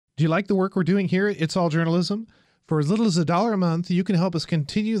Do you like the work we're doing here at It's All Journalism? For as little as $1 a month, you can help us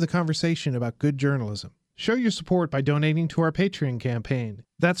continue the conversation about good journalism. Show your support by donating to our Patreon campaign.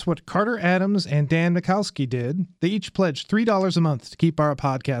 That's what Carter Adams and Dan Mikalski did. They each pledged $3 a month to keep our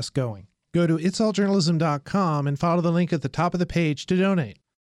podcast going. Go to itsalljournalism.com and follow the link at the top of the page to donate.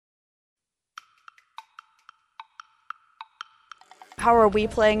 How are we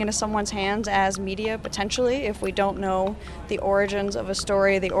playing into someone's hands as media, potentially, if we don't know the origins of a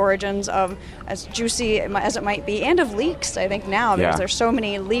story, the origins of, as juicy as it might be, and of leaks, I think now, because there's so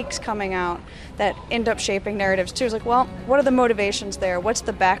many leaks coming out that end up shaping narratives too. It's like, well, what are the motivations there? What's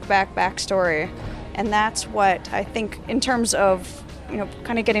the back story? And that's what I think, in terms of,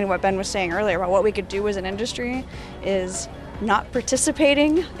 kind of getting to what Ben was saying earlier about what we could do as an industry, is not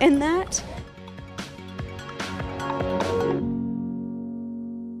participating in that.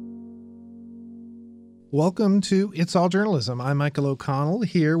 Welcome to It's All Journalism. I'm Michael O'Connell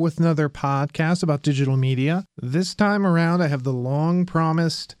here with another podcast about digital media. This time around, I have the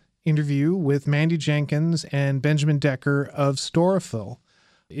long-promised interview with Mandy Jenkins and Benjamin Decker of Storyful.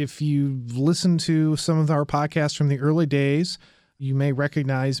 If you've listened to some of our podcasts from the early days, you may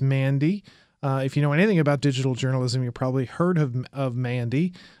recognize Mandy. If you know anything about digital journalism, you've probably heard of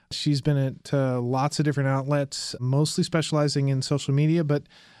Mandy. She's been at lots of different outlets, mostly specializing in social media, but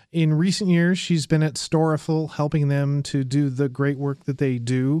in recent years, she's been at Storyful, helping them to do the great work that they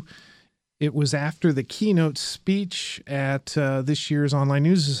do. It was after the keynote speech at this year's Online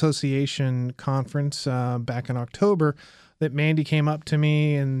News Association conference back in October that Mandy came up to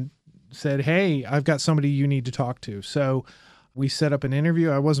me and said, "Hey, I've got somebody you need to talk to." So we set up an interview.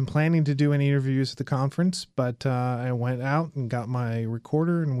 I wasn't planning to do any interviews at the conference, but I went out and got my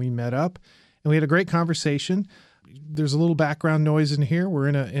recorder and we met up and we had a great conversation. There's a little background noise in here. We're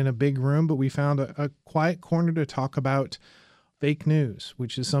in a big room, but we found a quiet corner to talk about fake news,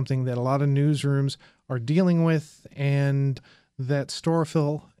 which is something that a lot of newsrooms are dealing with, and that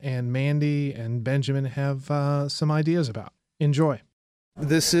Storyful and Mandy and Benjamin have some ideas about. Enjoy.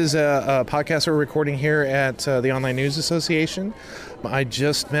 This is a podcast we're recording here at the Online News Association. I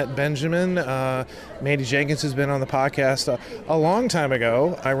just met Benjamin. Mandy Jenkins has been on the podcast a long time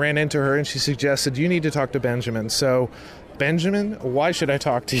ago. I ran into her and she suggested, you need to talk to Benjamin. So, Benjamin, why should I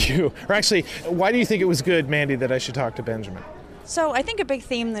talk to you? Or actually, why do you think it was good, Mandy, that I should talk to Benjamin? So I think a big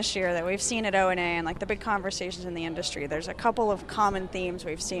theme this year that we've seen at O&A and like the big conversations in the industry, there's a couple of common themes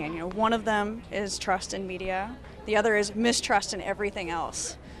we've seen. One of them is trust in media. The other is mistrust in everything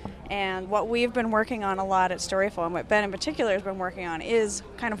else. And what we've been working on a lot at Storyful, and what Ben in particular has been working on, is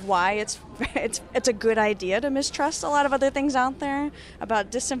kind of why it's a good idea to mistrust a lot of other things out there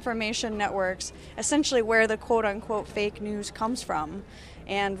about disinformation networks, essentially where the quote-unquote fake news comes from,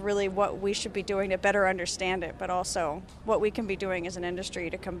 and really what we should be doing to better understand it, but also what we can be doing as an industry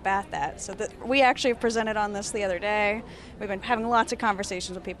to combat that. So that we actually have presented on this the other day. We've been having lots of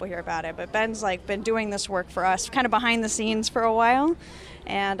conversations with people here about it, but Ben's been doing this work for us kind of behind the scenes for a while,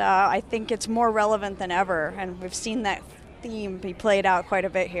 and I think it's more relevant than ever, and we've seen that theme be played out quite a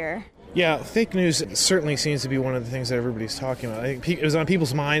bit here. Yeah, fake news certainly seems to be one of the things that everybody's talking about. I think it was on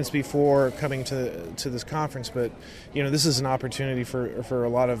people's minds before coming to this conference, but this is an opportunity for a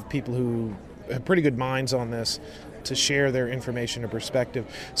lot of people who have pretty good minds on this to share their information and perspective.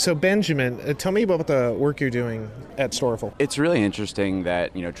 So Benjamin, tell me about the work you're doing at Storyful. It's really interesting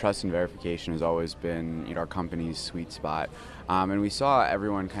that trust and verification has always been our company's sweet spot. And we saw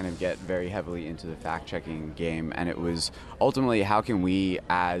everyone kind of get very heavily into the fact-checking game, and it was ultimately how can we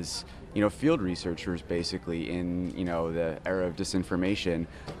as field researchers basically in, the era of disinformation,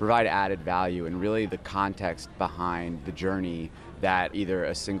 provide added value and really the context behind the journey that either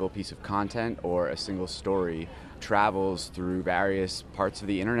a single piece of content or a single story travels through various parts of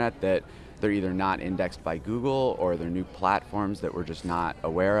the internet that they're either not indexed by Google or they're new platforms that we're just not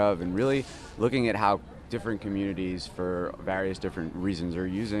aware of, and really looking at how different communities for various different reasons are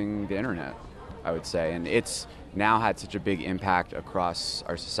using the internet, I would say. And it's now had such a big impact across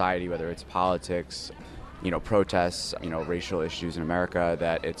our society, whether it's politics, protests, racial issues in America,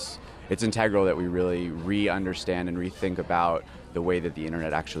 that it's integral that we really re-understand and rethink about the way that the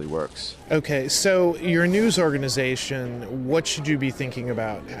internet actually works. Okay, so your news organization, what should you be thinking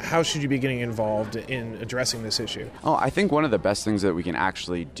about? How should you be getting involved in addressing this issue? Oh, I think one of the best things that we can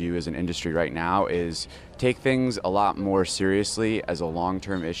actually do as an industry right now is take things a lot more seriously as a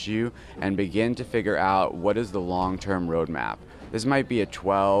long-term issue and begin to figure out what is the long-term roadmap. This might be a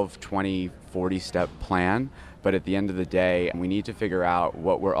 12, 20, 40-step plan, But at the end of the day, we need to figure out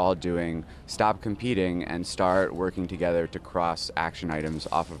what we're all doing, stop competing, and start working together to cross action items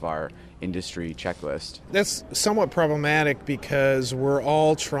off of our industry checklist. That's somewhat problematic because we're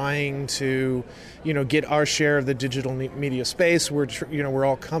all trying to, get our share of the digital media space. We're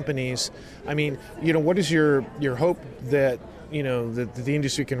all companies. I mean, what is your hope that that the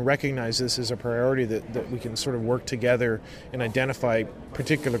industry can recognize this as a priority, that we can sort of work together and identify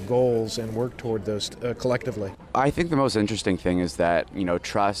particular goals and work toward those collectively? I think the most interesting thing is that,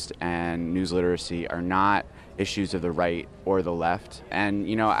 trust and news literacy are not issues of the right or the left. And,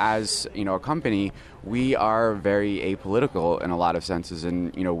 as, a company, we are very apolitical in a lot of senses.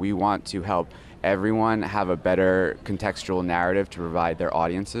 And, we want to help everyone have a better contextual narrative to provide their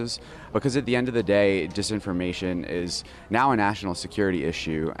audiences. Because at the end of the day, disinformation is now a national security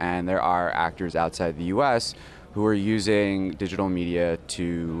issue, and there are actors outside the U.S. who are using digital media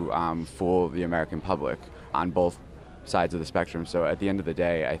to fool the American public on both sides of the spectrum. So at the end of the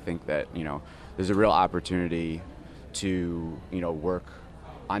day, I think that, there's a real opportunity to, work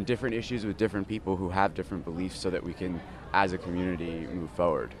on different issues with different people who have different beliefs so that we can, as a community, move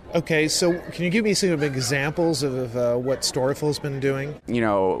forward. Okay, so can you give me some examples of what Storyful has been doing?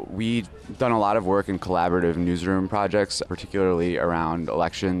 We've done a lot of work in collaborative newsroom projects, particularly around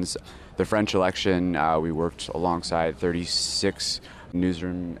elections. The French election, we worked alongside 36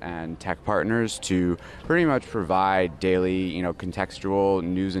 newsroom and tech partners to pretty much provide daily, contextual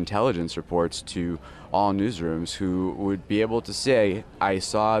news intelligence reports to all newsrooms who would be able to say, I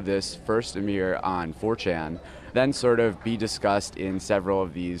saw this first emir on 4chan, then sort of be discussed in several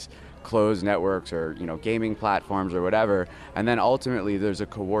of these closed networks or gaming platforms or whatever, and then ultimately there's a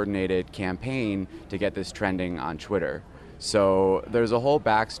coordinated campaign to get this trending on Twitter. So there's a whole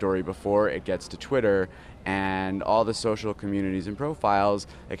backstory before it gets to Twitter, and all the social communities and profiles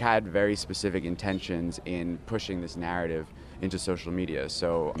had very specific intentions in pushing this narrative into social media.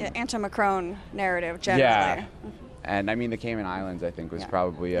 So anti-Macron narrative generally. Yeah. And I mean, the Cayman Islands, I think, was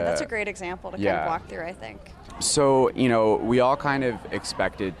probably that's a great example to kind of walk through, I think. So, we all kind of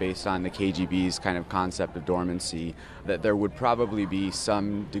expected, based on the KGB's kind of concept of dormancy, that there would probably be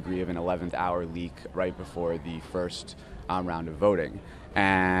some degree of an 11th hour leak right before the first round of voting.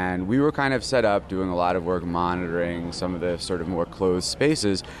 And we were kind of set up doing a lot of work monitoring some of the sort of more closed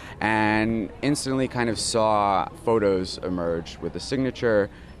spaces, and instantly kind of saw photos emerge with a signature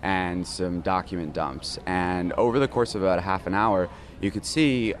and some document dumps. And over the course of about a half an hour, you could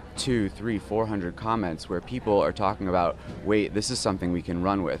see 200, 300, 400 comments where people are talking about, wait, this is something we can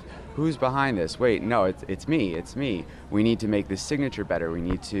run with. Who's behind this? Wait, no, it's me. We need to make this signature better. We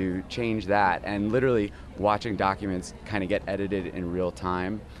need to change that. And literally watching documents kind of get edited in real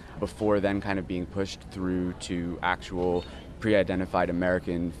time before then kind of being pushed through to actual pre-identified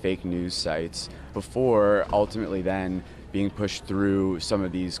American fake news sites before ultimately then being pushed through some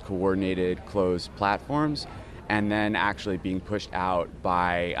of these coordinated closed platforms and then actually being pushed out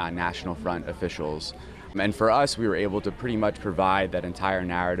by National Front officials. And for us, we were able to pretty much provide that entire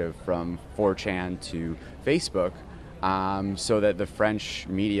narrative from 4chan to Facebook so that the French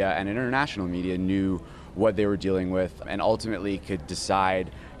media and international media knew what they were dealing with and ultimately could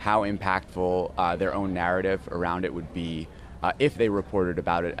decide how impactful their own narrative around it would be if they reported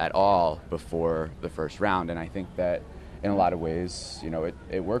about it at all before the first round. And I think that in a lot of ways,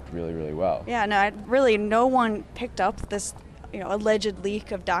 it worked really, really well. Yeah, no one picked up this alleged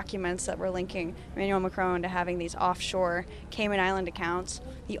leak of documents that were linking Emmanuel Macron to having these offshore Cayman Island accounts.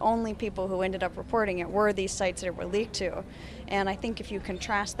 The only people who ended up reporting it were these sites that it were leaked to. And I think if you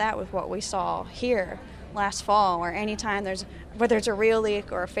contrast that with what we saw here last fall, where anytime whether it's a real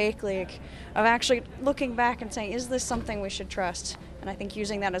leak or a fake leak, of actually looking back and saying, is this something we should trust? And I think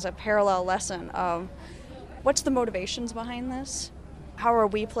using that as a parallel lesson of what's the motivations behind this? How are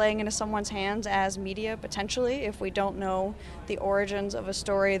we playing into someone's hands as media, potentially, if we don't know the origins of a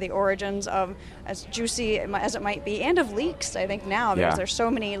story, the origins of, as juicy as it might be, and of leaks, I think now, because there's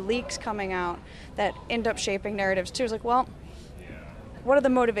so many leaks coming out that end up shaping narratives, too. It's like, well, what are the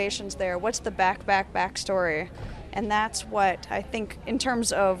motivations there? What's the backstory? And that's what I think, in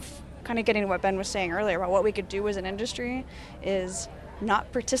terms of kind of getting to what Ben was saying earlier about what we could do as an industry, is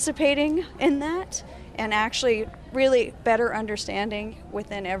not participating in that and actually really better understanding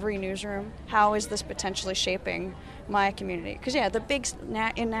within every newsroom, how is this potentially shaping my community? Because the big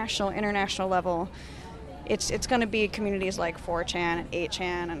national, international level, it's going to be communities like 4chan and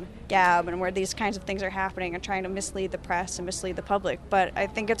 8chan and Gab, and where these kinds of things are happening and trying to mislead the press and mislead the public. But I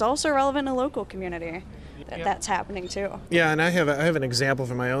think it's also relevant in a local community. that's happening too. Yeah, and I have an example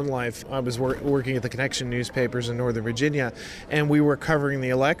from my own life. I was working at the Connection newspapers in Northern Virginia, and we were covering the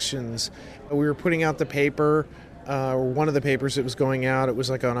elections. We were putting out the paper, one of the papers that was going out. It was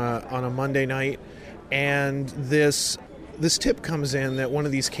like on a Monday night, and this tip comes in that one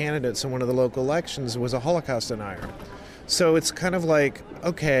of these candidates in one of the local elections was a Holocaust denier. So it's kind of like,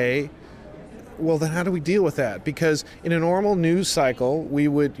 okay, well then how do we deal with that? Because in a normal news cycle, we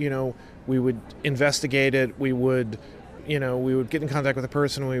would investigate it, we would get in contact with the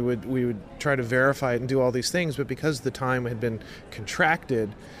person, we would try to verify it and do all these things, but because the time had been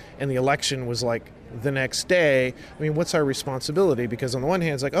contracted and the election was like the next day, I mean, what's our responsibility? Because on the one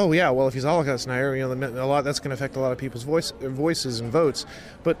hand, it's like, oh yeah, well, if he's a Holocaust denier, that's going to affect a lot of people's voices and votes.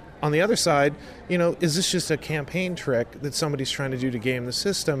 But on the other side, is this just a campaign trick that somebody's trying to do to game the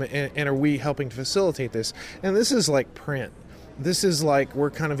system, and are we helping to facilitate this? And this is like print. This is like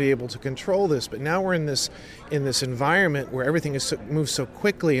we're kind of able to control this, but now we're in this environment where everything moves so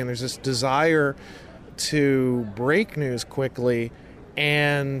quickly, and there's this desire to break news quickly,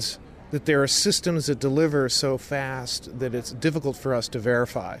 and that there are systems that deliver so fast that it's difficult for us to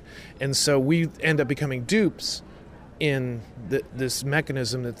verify. And so we end up becoming dupes in this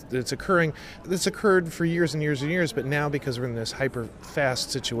mechanism that's occurring, that's occurred for years and years and years, but now because we're in this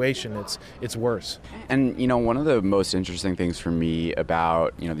hyper-fast situation, it's worse. And, one of the most interesting things for me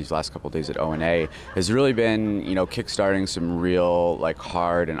about, these last couple of days at O&A has really been, kickstarting some real,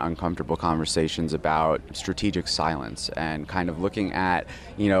 hard and uncomfortable conversations about strategic silence and kind of looking at,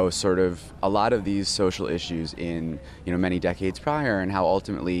 sort of a lot of these social issues in, many decades prior, and how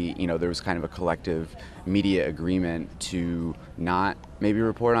ultimately, there was kind of a collective media agreement to not maybe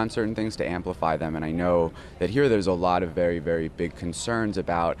report on certain things, to amplify them. And I know that here there's a lot of very, very big concerns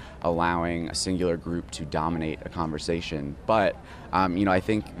about allowing a singular group to dominate a conversation. But, I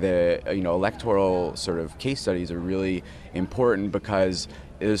think the, electoral sort of case studies are really important because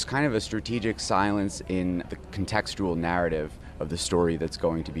there's kind of a strategic silence in the contextual narrative of the story that's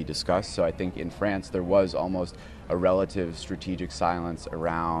going to be discussed. So I think in France there was almost a relative strategic silence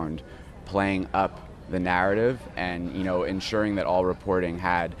around playing up the narrative and, ensuring that all reporting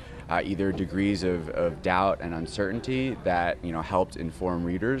had either degrees of doubt and uncertainty that, helped inform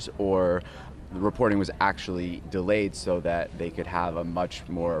readers, or the reporting was actually delayed so that they could have a much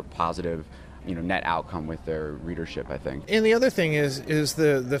more positive net outcome with their readership, I think. And the other thing is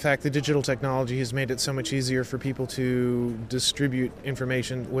the fact that digital technology has made it so much easier for people to distribute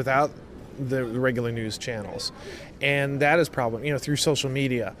information without the regular news channels, and that is problem through social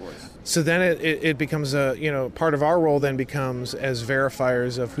media. So then it becomes part of our role then becomes as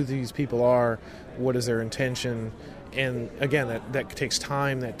verifiers of who these people are, what is their intention, and again that takes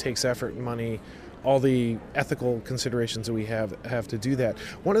time, that takes effort and money, all the ethical considerations that we have to do that.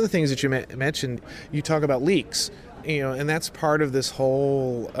 One of the things that you mentioned, you talk about leaks, and that's part of this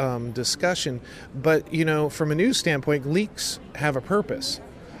whole discussion. But from a news standpoint, leaks have a purpose.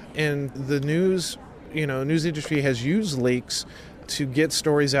 And the news industry has used leaks to get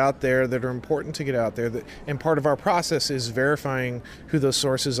stories out there that are important to get out there. And part of our process is verifying who those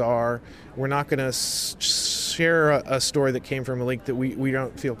sources are. We're not going to share a story that came from a leak that we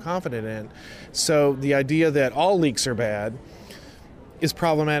don't feel confident in. So the idea that all leaks are bad is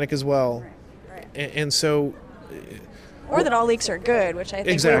problematic as well. Right. And so... Or that all leaks are good, which I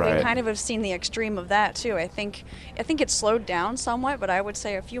think exactly. we kind of have seen the extreme of that too. I think it slowed down somewhat, but I would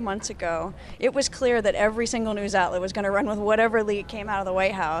say a few months ago, it was clear that every single news outlet was going to run with whatever leak came out of the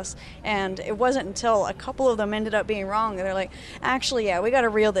White House. And it wasn't until a couple of them ended up being wrong that they're like, actually, yeah, we got to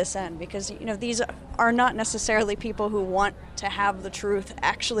reel this in, because these are not necessarily people who want to have the truth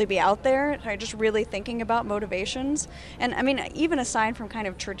actually be out there. They're just really thinking about motivations. And I mean, even aside from kind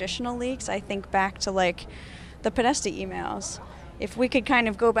of traditional leaks, I think back to the Podesta emails. If we could kind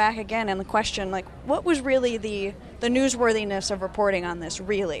of go back again and question, what was really the newsworthiness of reporting on this,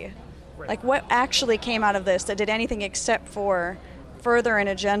 really? Right. What actually came out of this that did anything except for further an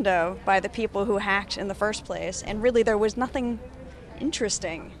agenda by the people who hacked in the first place? And really, there was nothing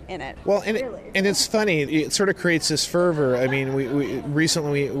interesting in it. Well, and it's funny. It sort of creates this fervor. I mean, we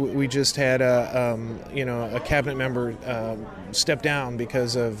recently we just had a cabinet member step down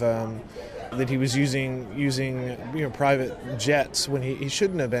because of that he was using private jets when he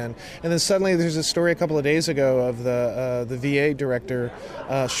shouldn't have been. And then suddenly there's a story a couple of days ago of the VA director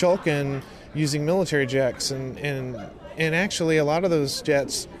Shulkin using military jets, and actually a lot of those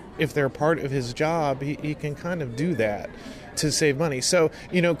jets, if they're part of his job, he can kind of do that to save money. So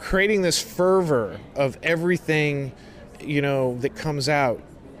creating this fervor of everything that comes out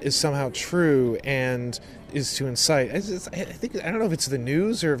is somehow true, and is to incite. I think, I don't know if it's the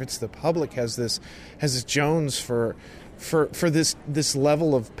news or if it's the public has this Jones for this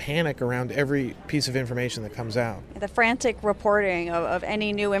level of panic around every piece of information that comes out. The frantic reporting of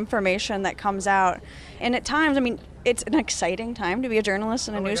any new information that comes out. And at times, I mean, it's an exciting time to be a journalist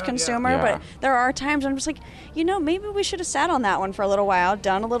and a news consumer, but there are times I'm just like, maybe we should have sat on that one for a little while,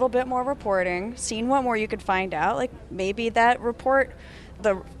 done a little bit more reporting, seen what more you could find out. Like maybe that report,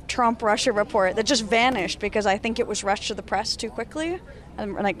 the Trump-Russia report that just vanished because I think it was rushed to the press too quickly.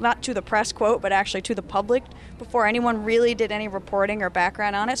 Like not to the press quote, but actually to the public before anyone really did any reporting or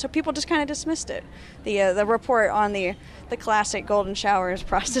background on it. So people just kind of dismissed it. The report on the classic golden showers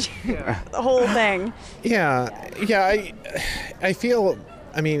prostitute, the whole thing. I feel.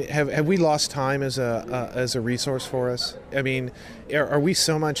 I mean, have we lost time as a resource for us? I mean, are we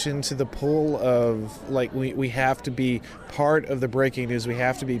so much into the pull of like we have to be part of the breaking news, we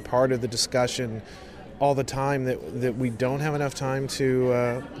have to be part of the discussion all the time that we don't have enough time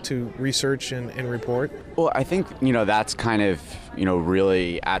to research and report? Well, I think, that's kind of,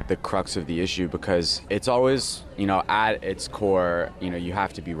 really at the crux of the issue, because it's always, at its core, you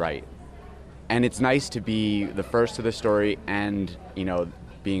have to be right. And it's nice to be the first to the story and,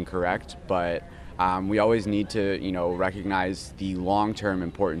 being correct, but we always need to, recognize the long-term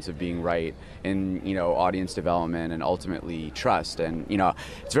importance of being right in, audience development and ultimately trust. And,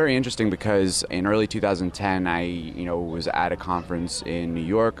 it's very interesting because in early 2010, I, was at a conference in New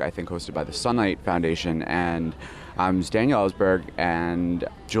York, I think hosted by the Sunlight Foundation, and it was Daniel Ellsberg and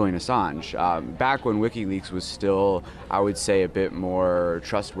Julian Assange. Back when WikiLeaks was still, I would say, a bit more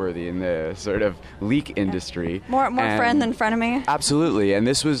trustworthy in the sort of leak industry. More friend than frenemy. Absolutely. And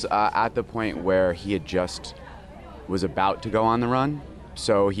this was at the point where he had just was about to go on the run.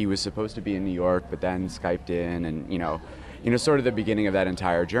 So he was supposed to be in New York, but then Skyped in and, sort of the beginning of that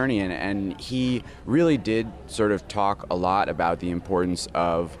entire journey. And he really did sort of talk a lot about the importance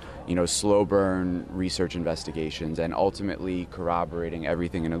of slow burn research investigations and ultimately corroborating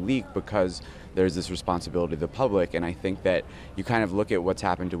everything in a leak, because there's this responsibility to the public. And I think that you kind of look at what's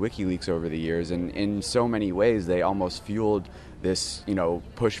happened to WikiLeaks over the years, and in so many ways they almost fueled this,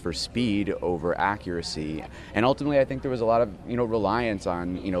 push for speed over accuracy. And ultimately I think there was a lot of, reliance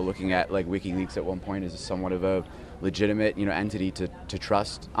on, looking at like WikiLeaks at one point as somewhat of a legitimate, entity to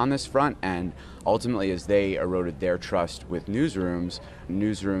trust on this front. And ultimately, as they eroded their trust with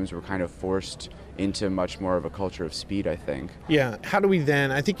newsrooms were kind of forced into much more of a culture of speed, I think. Yeah. How do we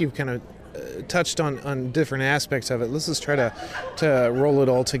then, I think you've kind of touched on different aspects of it. Let's just try to roll it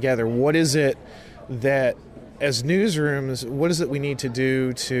all together. What is it that, as newsrooms, what is it we need to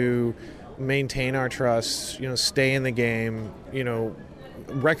do to maintain our trust, stay in the game,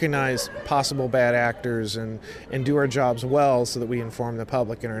 recognize possible bad actors and do our jobs well so that we inform the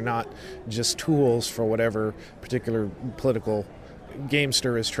public and are not just tools for whatever particular political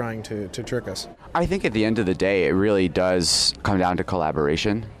gamester is trying to trick us? I think at the end of the day, it really does come down to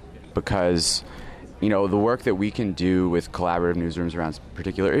collaboration, because the work that we can do with collaborative newsrooms around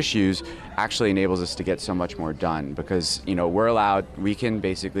particular issues actually enables us to get so much more done, because, we can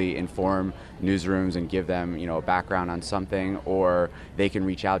basically inform newsrooms and give them, a background on something, or they can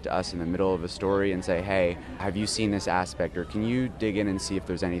reach out to us in the middle of a story and say, hey, have you seen this aspect, or can you dig in and see if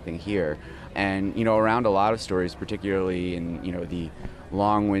there's anything here? And, around a lot of stories, particularly in, the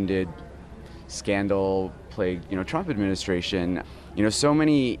long-winded, scandal-plagued, Trump administration, so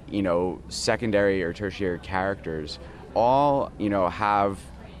many, secondary or tertiary characters all, have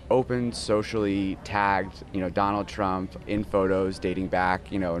open, socially tagged, Donald Trump in photos dating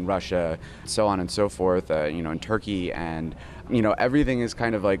back, in Russia, so on and so forth, in Turkey, and, everything is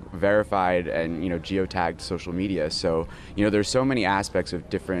kind of like verified and, geotagged social media. So, there's so many aspects of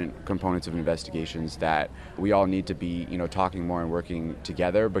different components of investigations that we all need to be, talking more and working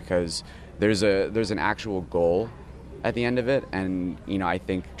together, because there's an actual goal at the end of it. And, I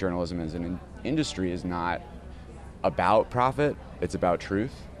think journalism as an industry is not about profit, it's about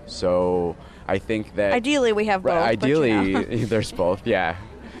truth. So I think that ideally we have both. Ideally, there's both, yeah.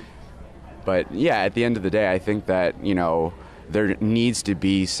 But yeah, at the end of the day, I think that, there needs to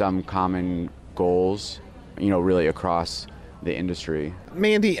be some common goals, really across the industry.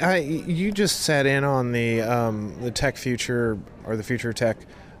 Mandy, you just sat in on the Tech Future, or the Future of Tech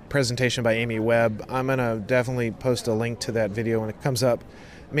presentation by Amy Webb. I'm going to definitely post a link to that video when it comes up.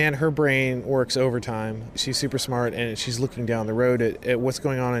 Man, her brain works overtime. She's super smart, and she's looking down the road at what's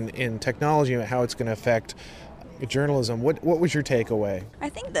going on in technology and how it's going to affect journalism. What was your takeaway? I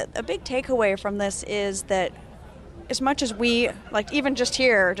think that a big takeaway from this is that as much as we, like even just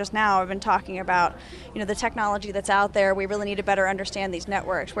here, just now, I've been talking about, the technology that's out there, we really need to better understand these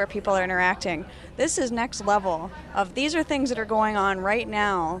networks, where people are interacting. This is next level of, these are things that are going on right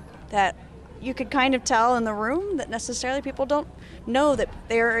now that you could kind of tell in the room that necessarily people don't know that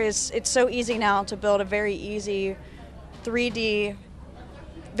it's so easy now to build a very easy 3D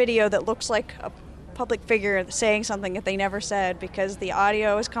video that looks like a public figure saying something that they never said, because the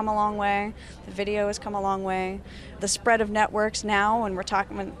audio has come a long way, the video has come a long way. The spread of networks now, and we're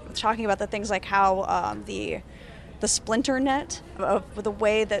talking about the things like how the splinter net of the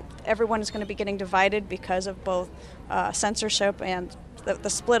way that everyone is going to be getting divided because of both censorship and the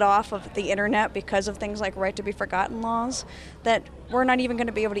split off of the internet because of things like right to be forgotten laws, that we're not even going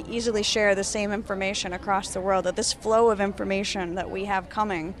to be able to easily share the same information across the world, that this flow of information that we have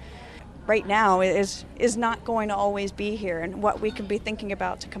coming right now is not going to always be here, and what we can be thinking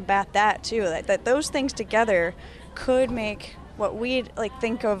about to combat that too, that those things together could make what we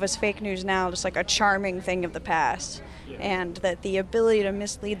think of as fake news now just like a charming thing of the past, and that the ability to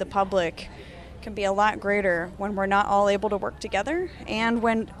mislead the public can be a lot greater when we're not all able to work together, and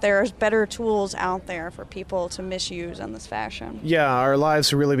when there's better tools out there for people to misuse in this fashion. Yeah, our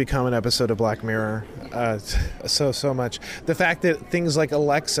lives really become an episode of Black Mirror. So much. The fact that things like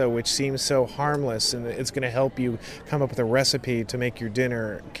Alexa, which seems so harmless and it's going to help you come up with a recipe to make your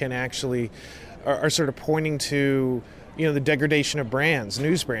dinner, can actually are sort of pointing to the degradation of brands,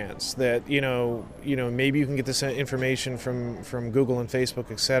 news brands, that maybe you can get this information from Google and Facebook,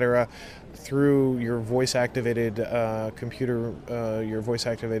 etc., through your voice-activated computer, your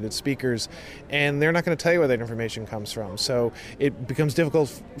voice-activated speakers, and they're not going to tell you where that information comes from. So it becomes difficult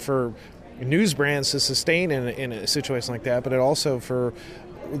for news brands to sustain in a situation like that, but it also for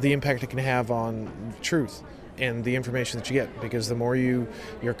the impact it can have on truth and the information that you get, because the more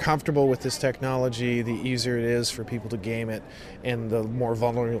you're comfortable with this technology, the easier it is for people to game it, and the more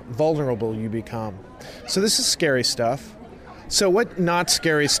vulnerable you become. So this is scary stuff. So what not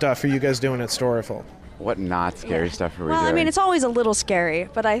scary stuff are you guys doing at Storyful? What not scary stuff are we doing? Well, I mean, it's always a little scary,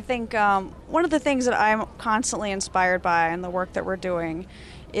 but I think one of the things that I'm constantly inspired by in the work that we're doing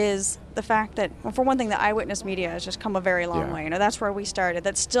is the fact that, well, for one thing, the eyewitness media has just come a very long way. That's where we started.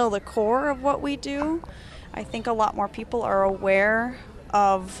 That's still the core of what we do. I think a lot more people are aware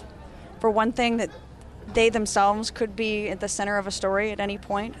of, for one thing, that they themselves could be at the center of a story at any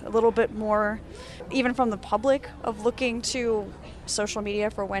point. A little bit more, even from the public, of looking to social media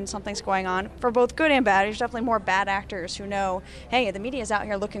for when something's going on, for both good and bad. There's definitely more bad actors who know, hey, the media's out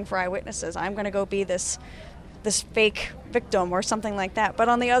here looking for eyewitnesses. I'm going to go be this fake victim or something like that. But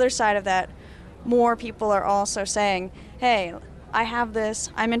on the other side of that, more people are also saying, hey, I have this,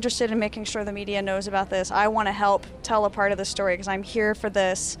 I'm interested in making sure the media knows about this, I want to help tell a part of the story because I'm here for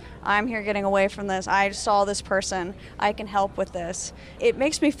this, I'm here getting away from this, I saw this person, I can help with this. It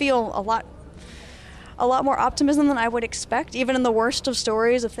makes me feel a lot more optimism than I would expect, even in the worst of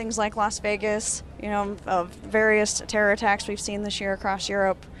stories of things like Las Vegas, of various terror attacks we've seen this year across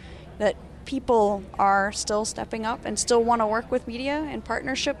Europe, that people are still stepping up and still want to work with media in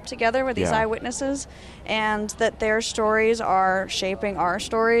partnership together with these eyewitnesses, and that their stories are shaping our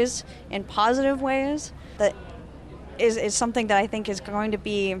stories in positive ways. That is something that I think is going to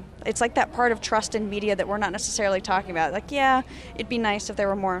be, it's like that part of trust in media that we're not necessarily talking about. Like, yeah, it'd be nice if there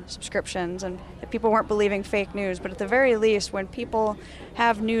were more subscriptions and if people weren't believing fake news, but at the very least, when people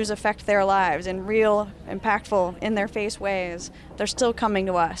have news affect their lives in real, impactful, in-their-face ways, they're still coming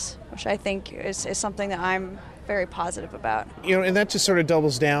to us, which I think is something that I'm very positive about. And that just sort of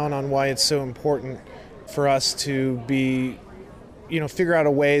doubles down on why it's so important for us to be, figure out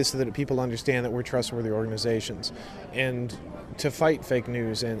a way so that people understand that we're trustworthy organizations, and to fight fake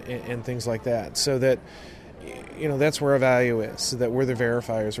news and things like that, so that that's where our value is, so that we're the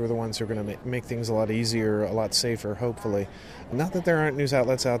verifiers, we're the ones who are going to make things a lot easier, a lot safer, hopefully. Not that there aren't news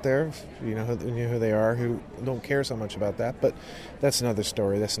outlets out there, you know who they are, who don't care so much about that, but that's another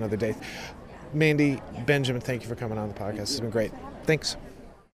story, that's another day. Mandy, Benjamin, thank you for coming on the podcast. It's been great. Thanks.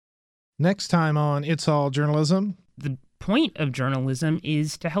 Next time on It's All Journalism. The point of journalism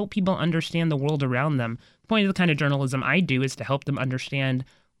is to help people understand the world around them. The point of the kind of journalism I do is to help them understand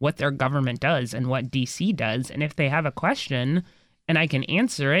what their government does and what DC does. And if they have a question and I can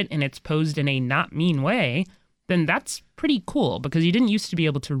answer it and it's posed in a not mean way, then that's pretty cool, because you didn't used to be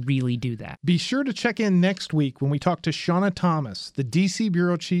able to really do that. Be sure to check in next week when we talk to Shauna Thomas, the DC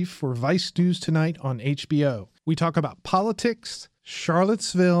bureau chief for Vice News Tonight on HBO. We talk about politics,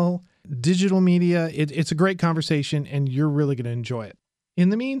 Charlottesville, digital media. It's a great conversation, and you're really going to enjoy it. In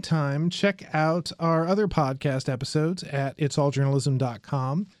the meantime, check out our other podcast episodes at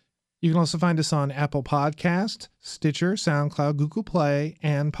itsalljournalism.com. You can also find us on Apple Podcast, Stitcher, SoundCloud, Google Play,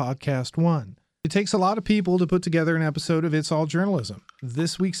 and Podcast One. It takes a lot of people to put together an episode of It's All Journalism.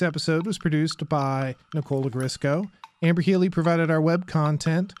 This week's episode was produced by Nicole Grisco. Amber Healy provided our web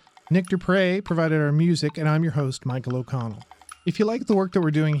content. Nick Dupre provided our music, and I'm your host, Michael O'Connell. If you like the work that we're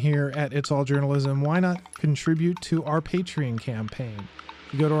doing here at It's All Journalism, why not contribute to our Patreon campaign?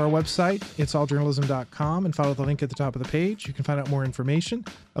 You go to our website, itsalljournalism.com, and follow the link at the top of the page. You can find out more information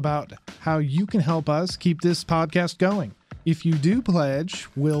about how you can help us keep this podcast going. If you do pledge,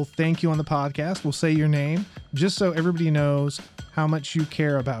 we'll thank you on the podcast. We'll say your name, just so everybody knows how much you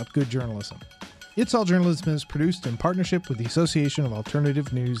care about good journalism. It's All Journalism is produced in partnership with the Association of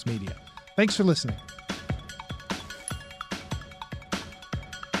Alternative News Media. Thanks for listening.